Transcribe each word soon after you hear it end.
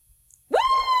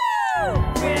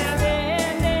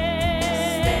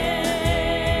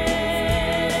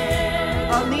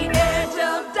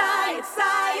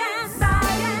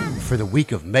for the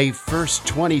week of May 1st,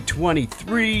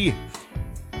 2023.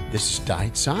 This is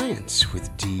Diet Science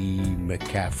with Dee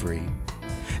McCaffrey.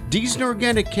 Dee's an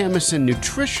organic chemist and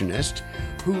nutritionist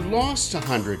who lost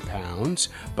 100 pounds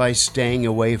by staying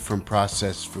away from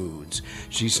processed foods.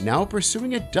 She's now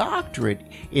pursuing a doctorate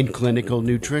in clinical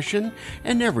nutrition,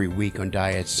 and every week on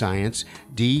Diet Science,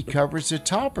 Dee covers a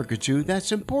topic or two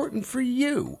that's important for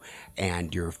you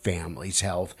and your family's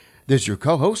health. There's your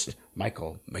co-host,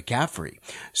 Michael McCaffrey.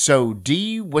 So,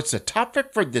 Dee, what's the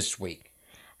topic for this week?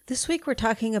 This week we're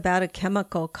talking about a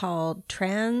chemical called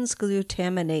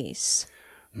Transglutaminase.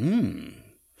 I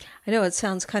know it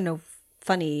sounds kind of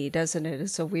funny, doesn't it?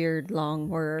 It's a weird, long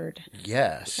word.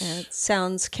 Yes. And it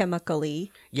sounds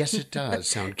chemically. Yes, it does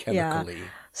sound chemically. Yeah.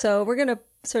 So we're going to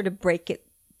sort of break it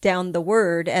down, the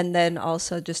word, and then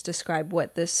also just describe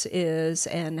what this is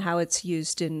and how it's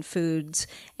used in foods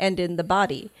and in the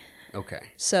body. Okay.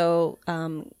 So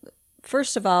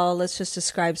first of all, let's just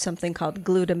describe something called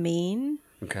glutamine.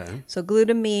 Okay. So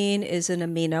glutamine is an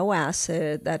amino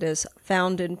acid that is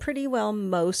found in pretty well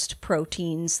most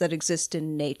proteins that exist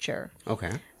in nature.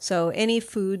 Okay. So any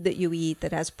food that you eat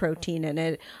that has protein in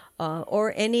it,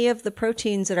 or any of the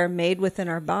proteins that are made within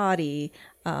our body,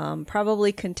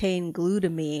 probably contain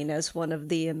glutamine as one of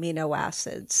the amino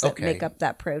acids that make up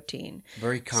that protein.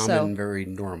 Very common, very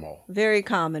normal. Very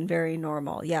common, very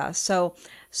normal, yeah. So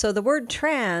the word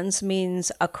trans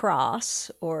means across,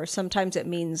 or sometimes it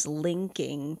means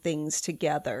linking things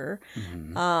together.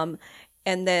 Mm-hmm.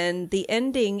 And then the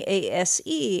ending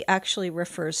ASE actually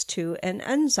refers to an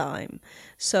enzyme.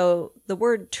 So the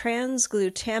word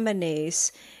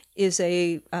transglutaminase is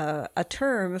a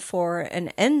term for an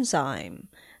enzyme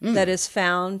that is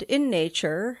found in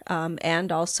nature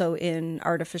and also in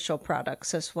artificial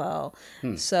products as well.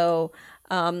 So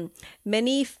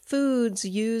many foods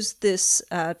use this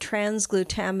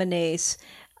transglutaminase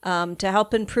to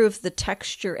help improve the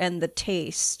texture and the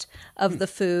taste of the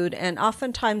food, and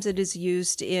oftentimes it is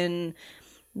used in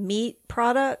meat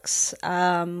products.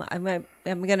 I'm going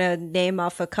to name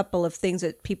off a couple of things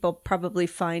that people probably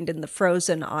find in the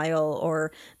frozen aisle,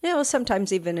 or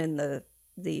sometimes even in the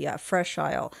fresh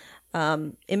aisle.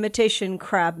 Imitation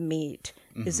crab meat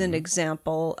is an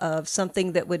example of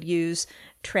something that would use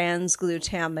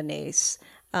transglutaminase.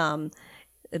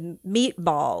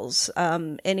 Meatballs,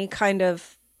 any kind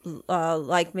of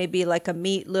maybe like a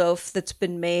meatloaf that's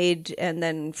been made and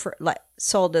then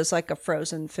sold as like a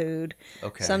frozen food.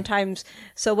 Okay. Sometimes,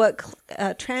 so what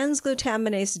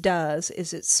transglutaminase does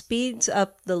is it speeds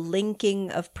up the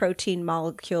linking of protein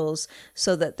molecules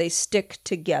so that they stick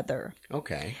together.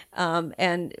 Okay.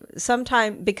 And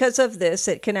sometimes, because of this,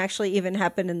 it can actually even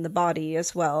happen in the body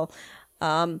as well.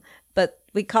 But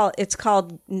it's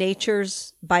called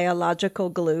nature's biological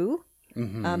glue.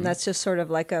 Mm-hmm. That's just sort of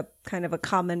like a kind of a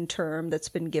common term that's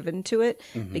been given to it,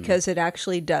 because it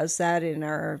actually does that in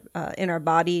our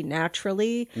body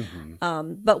naturally.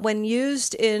 But when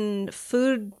used in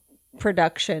food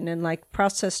production and like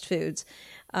processed foods,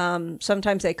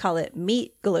 sometimes they call it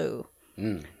meat glue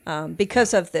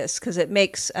because of this, because it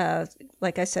makes,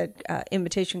 like I said,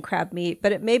 imitation crab meat,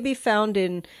 but it may be found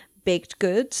in baked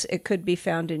goods. It could be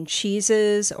found in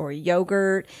cheeses or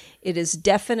yogurt. It is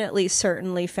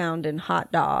certainly found in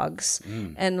hot dogs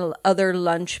and other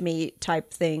lunch meat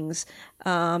type things.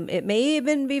 It may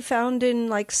even be found in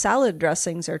like salad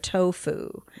dressings or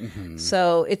tofu.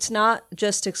 So it's not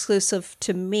just exclusive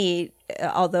to meat,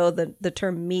 although the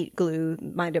term meat glue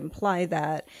might imply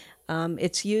that.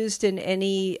 It's used in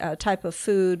any type of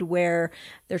food where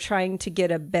they're trying to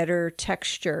get a better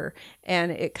texture,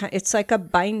 and it's like a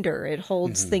binder. It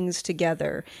holds things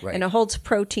together, and it holds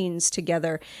proteins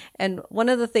together. And one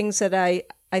of the things that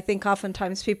I think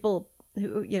oftentimes people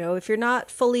who, if you're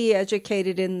not fully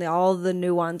educated in all the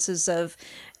nuances of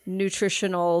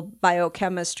nutritional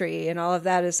biochemistry and all of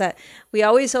that, is that we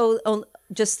always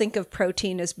just think of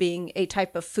protein as being a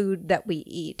type of food that we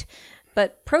eat.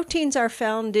 But proteins are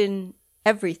found in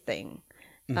everything.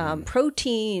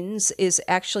 Proteins is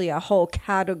actually a whole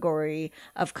category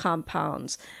of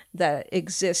compounds that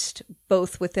exist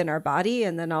both within our body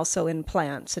and then also in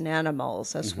plants and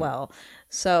animals as well.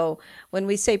 So when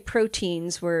we say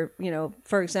proteins, we're,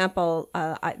 for example,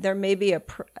 there may be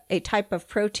a type of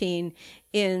protein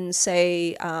in,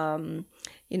 say,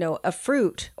 a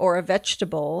fruit or a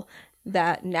vegetable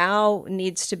that now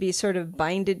needs to be sort of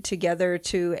binded together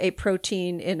to a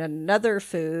protein in another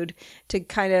food to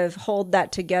kind of hold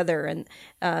that together and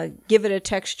give it a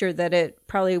texture that it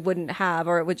probably wouldn't have,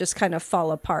 or it would just kind of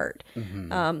fall apart.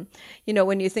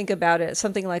 When you think about it,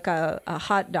 something like a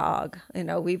hot dog,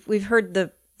 we've heard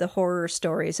the the horror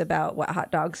stories about what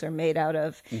hot dogs are made out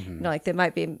of. Like they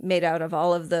might be made out of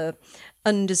all of the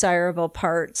undesirable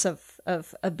parts of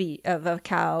a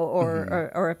cow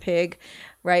or a pig,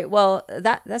 right? Well,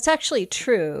 that's actually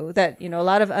true, that a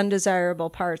lot of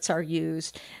undesirable parts are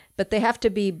used, but they have to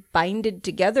be binded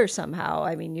together somehow.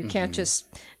 I mean, you can't just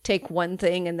take one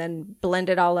thing and then blend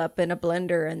it all up in a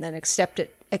blender and then expect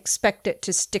it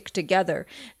to stick together.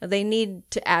 They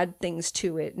need to add things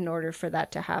to it in order for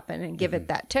that to happen and give it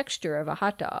that texture of a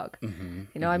hot dog.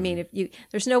 I mean,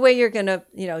 there's no way you're going to,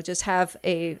 just have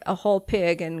a whole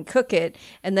pig and cook it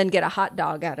and then get a hot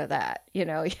dog out of that. You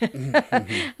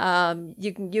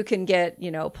can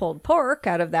get, pulled pork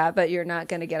out of that, but you're not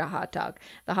going to get a hot dog.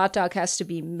 The hot dog has to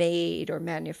be made or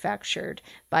manufactured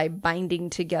by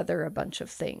binding together a bunch of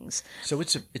things. So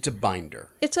it's a binder.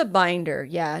 It's a binder,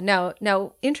 yeah.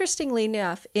 Now, interestingly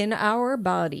enough, in our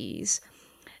bodies,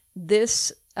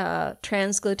 this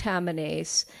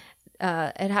transglutaminase,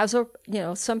 it has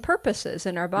some purposes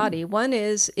in our body. One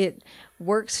is it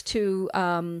works to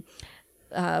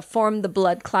form the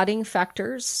blood clotting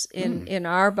factors in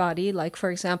our body. Like,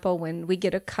 for example, when we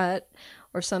get a cut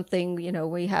or something,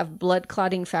 we have blood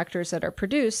clotting factors that are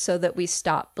produced so that we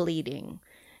stop bleeding.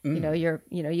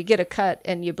 You get a cut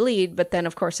and you bleed, but then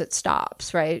of course it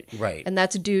stops, right? Right. And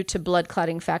that's due to blood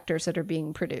clotting factors that are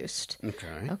being produced.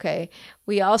 Okay. Okay.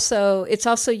 It's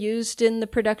also used in the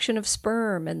production of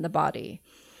sperm in the body.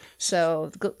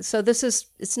 So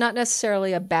it's not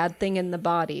necessarily a bad thing in the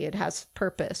body. It has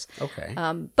purpose. Okay.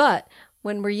 But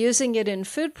when we're using it in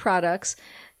food products,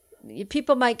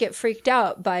 people might get freaked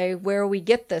out by where we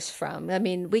get this from. I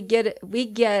mean, we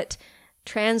get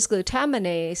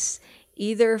transglutaminase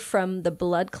either from the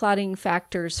blood clotting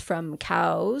factors from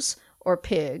cows or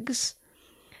pigs,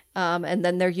 and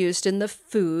then they're used in the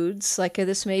foods. Like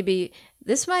this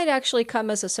might actually come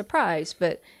as a surprise,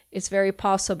 but it's very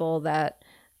possible that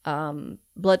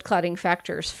blood clotting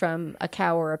factors from a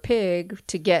cow or a pig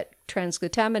to get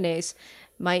transglutaminase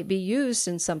might be used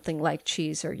in something like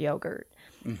cheese or yogurt.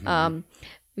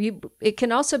 It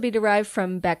can also be derived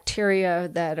from bacteria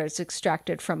that is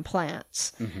extracted from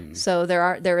plants. So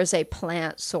there is a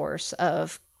plant source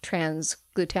of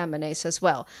transglutaminase as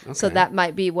well. Okay. So that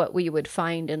might be what we would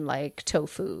find in like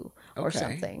tofu or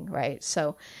something, right?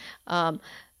 So,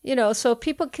 so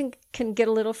people can get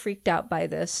a little freaked out by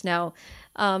this. Now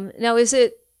is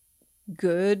it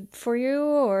good for you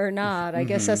or not? I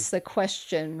guess that's the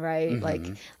question, right?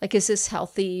 Like is this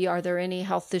healthy? Are there any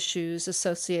health issues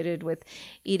associated with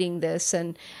eating this?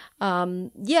 And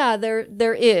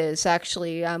there is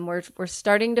actually. We're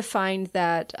starting to find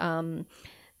that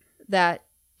that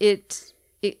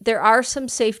there are some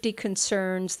safety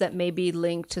concerns that may be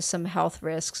linked to some health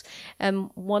risks, and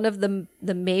one of the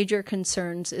major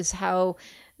concerns is how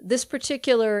this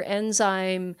particular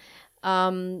enzyme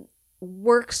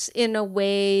works in a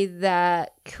way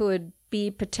that could be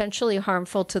potentially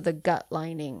harmful to the gut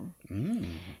lining.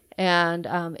 And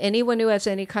anyone who has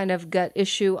any kind of gut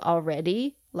issue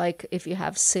already, like if you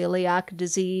have celiac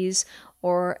disease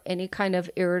or any kind of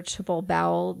irritable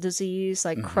bowel disease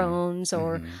like Crohn's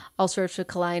or ulcerative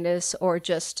colitis or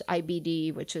just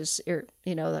IBD, which is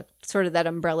sort of that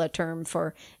umbrella term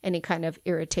for any kind of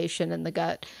irritation in the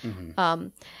gut.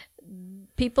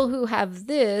 People who have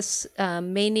this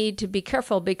may need to be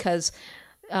careful because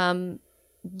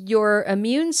your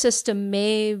immune system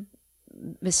may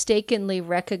mistakenly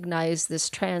recognize this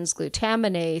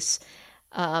transglutaminase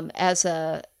as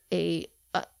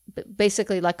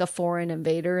basically like a foreign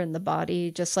invader in the body,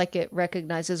 just like it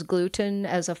recognizes gluten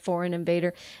as a foreign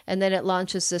invader, and then it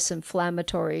launches this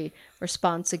inflammatory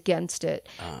response against it.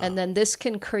 And then this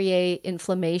can create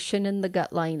inflammation in the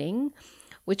gut lining,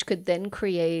 which could then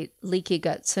create leaky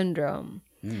gut syndrome.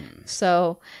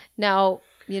 So now,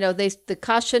 the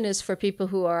caution is for people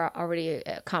who are already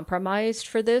compromised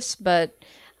for this, but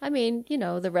I mean,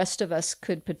 the rest of us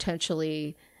could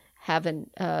potentially have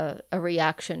a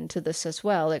reaction to this as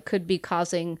well. It could be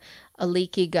causing a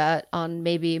leaky gut on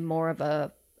maybe more of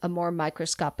a more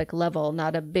microscopic level,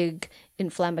 not a big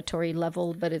inflammatory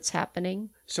level, but it's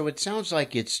happening. So it sounds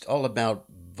like it's all about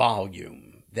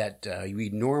volume, that we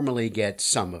normally get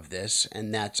some of this,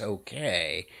 and that's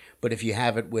okay. But if you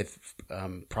have it with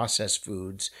processed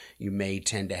foods, you may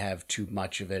tend to have too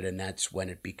much of it, and that's when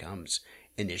it becomes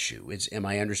an issue. Am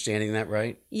I understanding that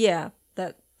right? Yeah,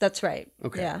 that's right.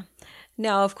 Okay. Yeah.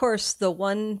 Now, of course, the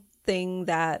one thing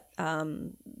that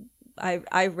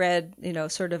I read,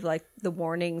 sort of like the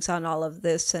warnings on all of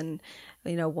this, and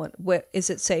what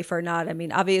is it safe or not? I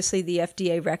mean, obviously the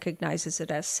FDA recognizes it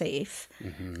as safe.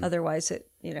 Otherwise, it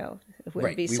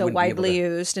wouldn't be so widely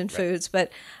used in foods.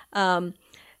 But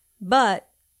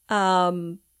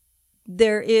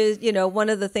there is, one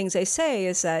of the things they say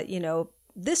is that,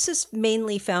 this is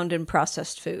mainly found in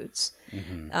processed foods.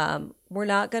 We're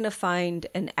not going to find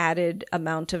an added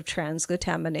amount of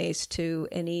transglutaminase to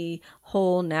any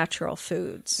whole natural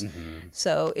foods.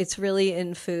 So it's really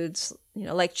in foods,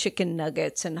 like chicken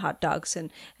nuggets and hot dogs.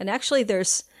 And actually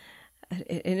there's an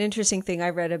interesting thing I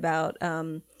read about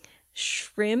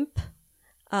shrimp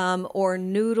or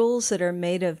noodles that are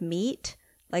made of meat.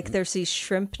 Like there's these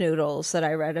shrimp noodles that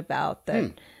I read about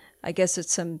that I guess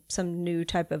it's some new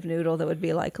type of noodle that would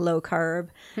be like low carb,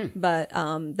 but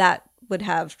that would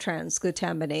have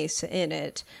transglutaminase in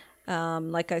it.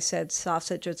 Like I said,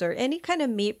 sausages or any kind of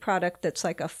meat product that's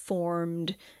like a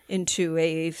formed into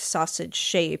a sausage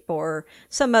shape or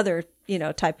some other,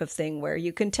 type of thing where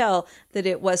you can tell that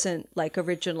it wasn't like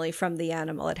originally from the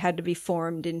animal. It had to be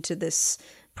formed into this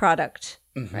product,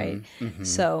 right?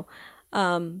 So,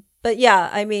 but yeah,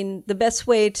 I mean, the best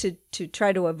way to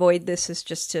try to avoid this is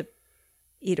just to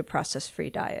eat a process-free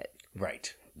diet.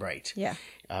 Right. Yeah.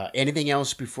 Anything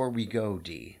else before we go,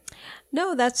 Dee?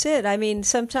 No, that's it. I mean,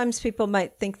 sometimes people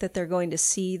might think that they're going to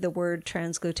see the word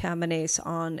transglutaminase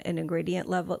on an ingredient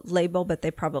label, but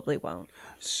they probably won't.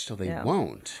 So they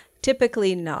won't?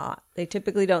 Typically not. They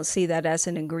typically don't see that as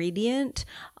an ingredient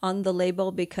on the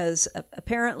label because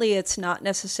apparently it's not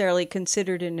necessarily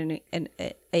considered an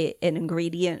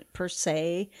ingredient per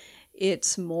se.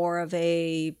 It's more of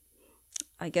a,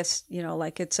 I guess,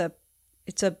 like it's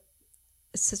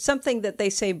something that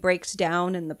they say breaks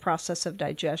down in the process of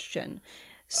digestion.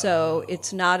 So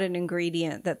it's not an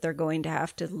ingredient that they're going to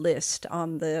have to list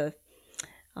on the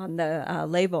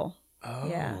label. Oh.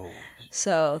 Yeah.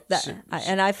 So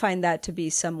and I find that to be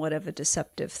somewhat of a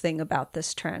deceptive thing about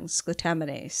this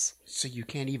transglutaminase. So you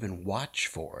can't even watch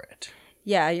for it.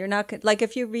 Yeah, you're not like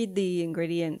if you read the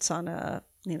ingredients on a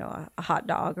hot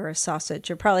dog or a sausage,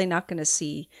 you're probably not going to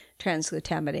see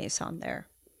transglutaminase on there.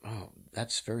 Oh,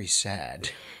 that's very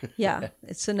sad. Yeah,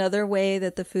 it's another way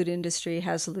that the food industry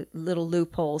has little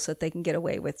loopholes that they can get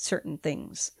away with certain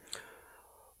things.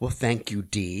 Well, thank you,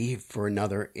 Dee, for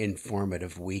another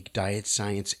informative week. Diet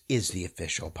Science is the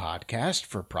official podcast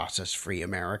for Process Free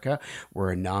America.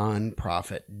 We're a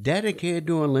nonprofit dedicated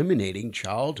to eliminating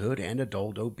childhood and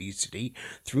adult obesity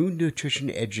through nutrition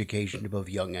education to both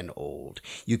young and old.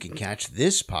 You can catch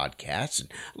this podcast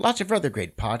and lots of other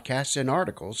great podcasts and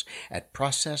articles at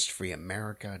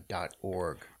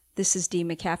processedfreeamerica.org. This is Dee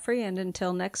McCaffrey, and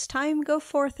until next time, go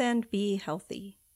forth and be healthy.